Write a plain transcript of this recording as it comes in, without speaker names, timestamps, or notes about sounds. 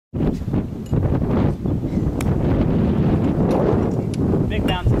Big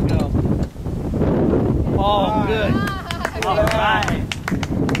bounces go. Oh, good. All right.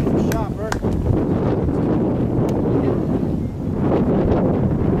 Good shot, Bert.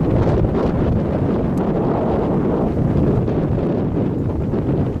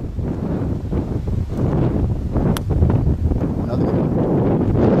 Another good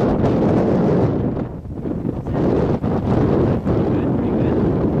one.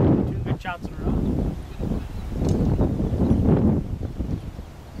 Two good shots in a row.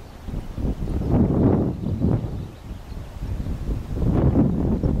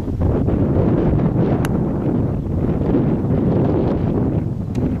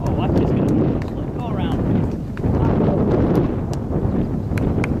 Oh, watch this. Go around.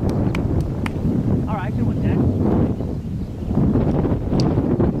 All right, good one, Jack.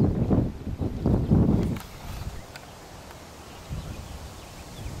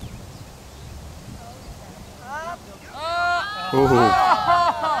 Ooh.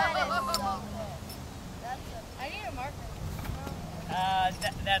 I need a marker.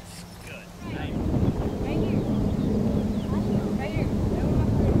 That's good. Nice. Right here. Right here.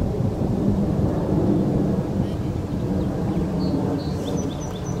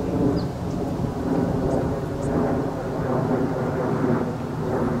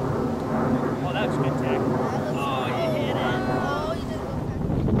 Oh, that was good tackle. Oh, you hit it. Oh, you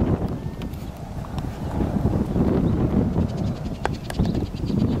did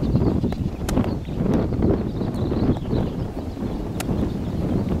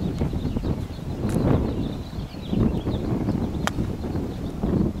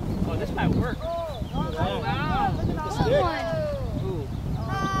Oh, this might work. wow. Look at all Stick. that one. Ooh.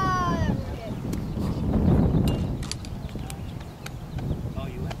 Ah, that was good. Oh,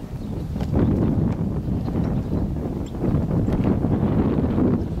 you went.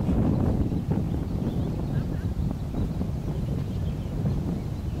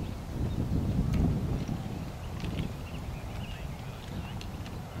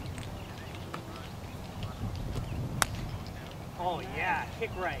 Oh, yeah. Kick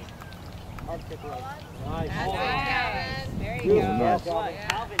right. Hard kick right. Nice. Oh, There you Beautiful. go. Yes, Guess what?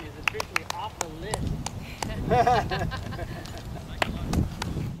 Calvin is officially off the list.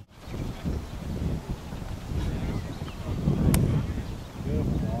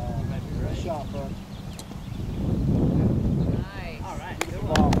 Good shot, Bert. All right. Good Good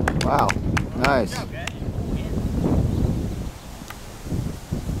one. ball. Wow. Nice. Okay.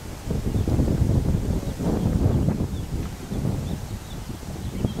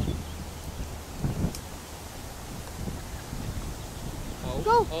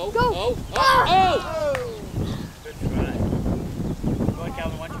 Go, go. Oh! Good try. Go ahead,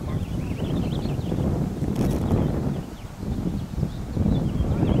 Calvin. Watch your mark.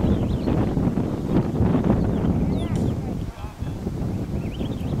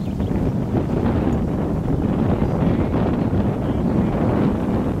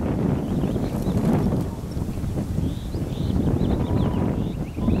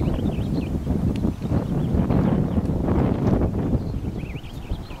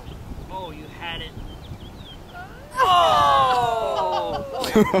 Oh, you had it. Oh!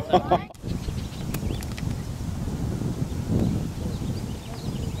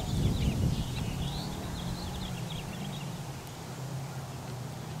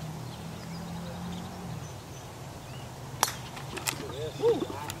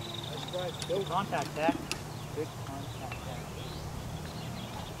 Good contact, Zach. Good contact, Zach.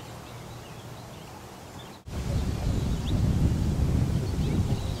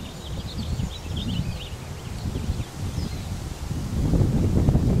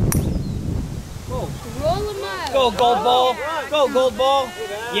 Roll them out. Go, gold ball. Go, gold ball.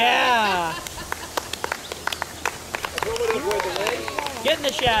 Yeah. Get in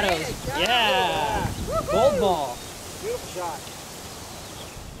the shadows. Yeah. Gold ball. Beautiful shot.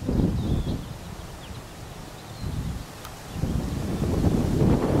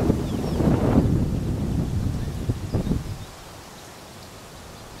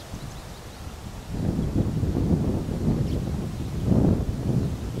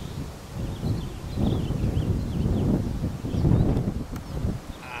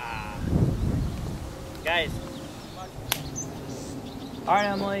 Guys. All right,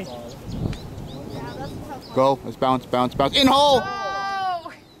 Emily. Yeah, that's a tough one. Go. Let's bounce, bounce, bounce. In hole!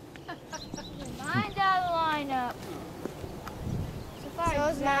 Oh! Mine's out of the lineup. So far, so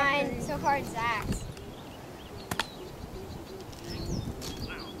is mine. So far, it's Zach's.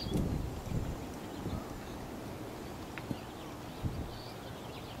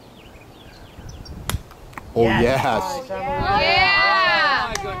 Oh, Yes. yes. Oh,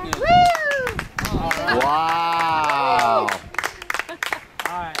 yeah! My goodness.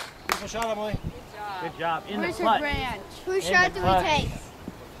 job. In Where's the her clutch. branch? Whose In shot the do we clutch. take?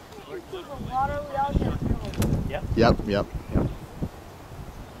 Yep, yep, yep.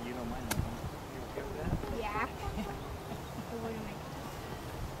 You don't mind that, huh? You okay with that? Yeah.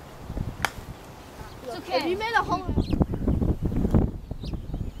 It's okay. If you made a hole.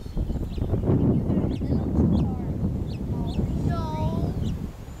 No.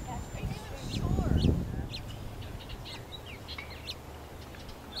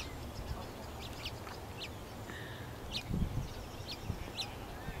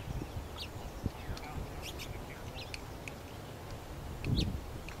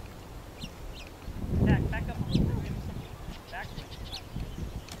 Back up a little bit. Give me some back swing.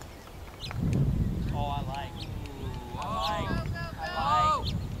 Oh, I like. I like.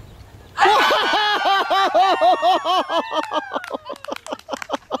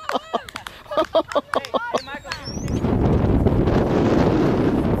 Hey, Michael.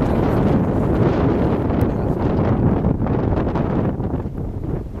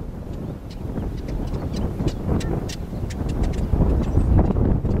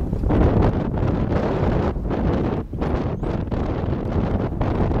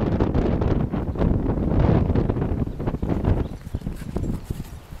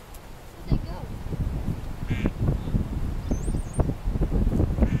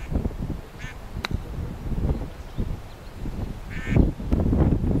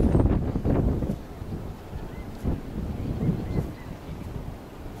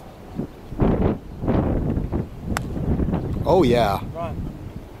 Oh yeah. Run.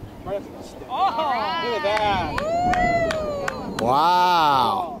 Right up to the stick. Oh! Look at that.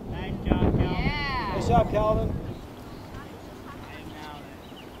 Wow. Nice job, Cal. Yeah. Nice job, Calvin.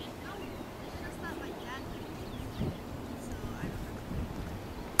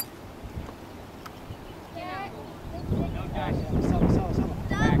 No, Josh.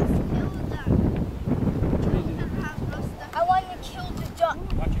 I want to kill the duck.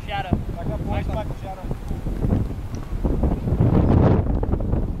 Watch your shadow. Back up, boys. Back up, shadow.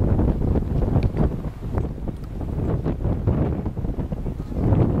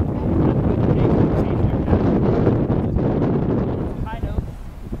 High note.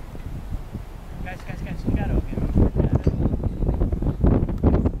 Guys, shadow again.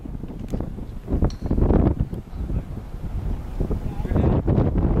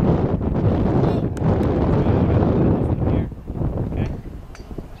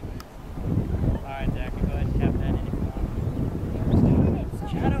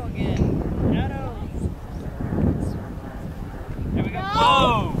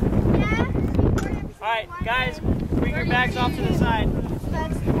 Guys, bring your bags off to the side.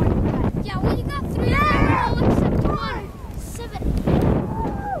 Yeah, we got 3 hours.